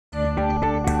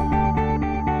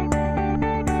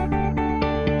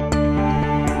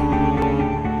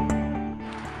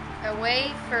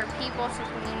to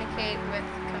communicate with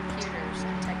computers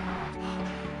and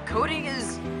technology. Coding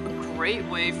is a great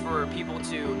way for people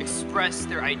to express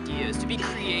their ideas, to be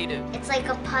creative. It's like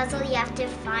a puzzle. You have to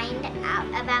find out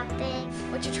about things.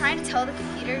 What you're trying to tell the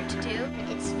computer to do.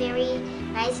 It's very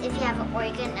nice if you have an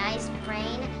organized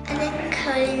brain. I think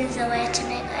coding is a way to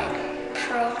make like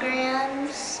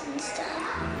programs and stuff.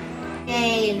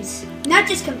 Games, not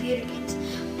just computer games.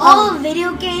 All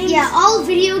video games? Yeah, all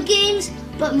video games,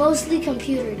 but mostly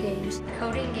computer games.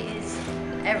 Coding is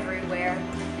everywhere,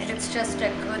 and it's just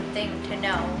a good thing to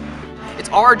know. It's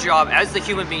our job as the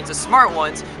human beings, the smart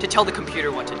ones, to tell the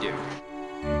computer what to do.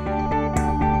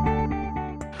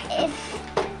 If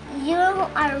you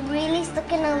are really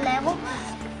stuck in a level,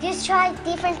 just try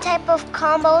different type of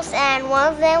combos and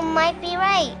one of them might be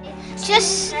right.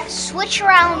 Just switch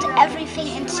around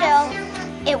everything until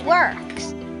it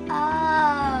works.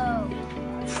 Oh,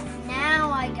 now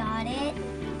I got it.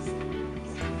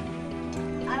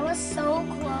 I was so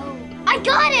close. I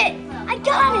got it! I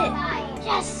got it!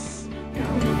 Yes!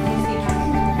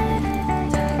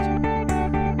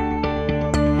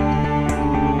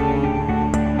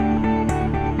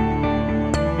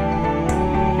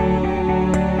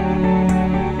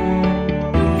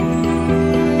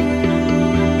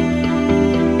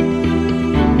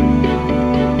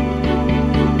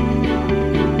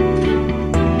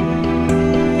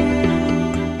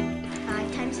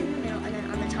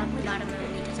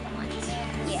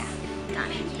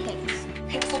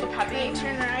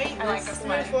 Turn right.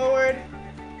 Move forward.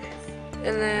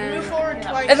 And then Move forward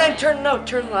twice. And then turn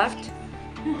left.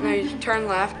 No, you turn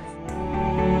left.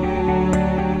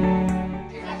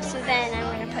 So then I'm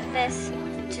going to put this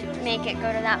to make it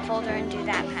go to that folder and do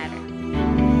that pattern.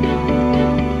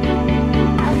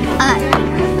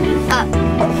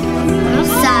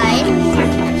 Side,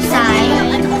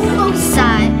 side,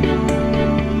 side.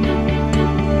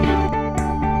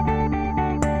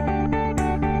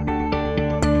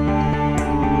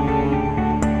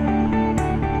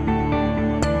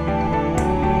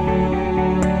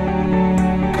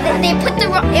 They put the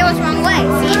arrows wrong way.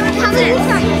 See? How's it?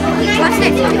 Watch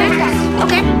this, okay?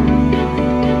 Okay.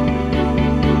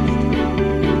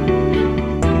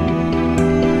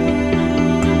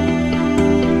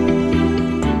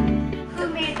 Who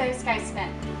made those guys spin?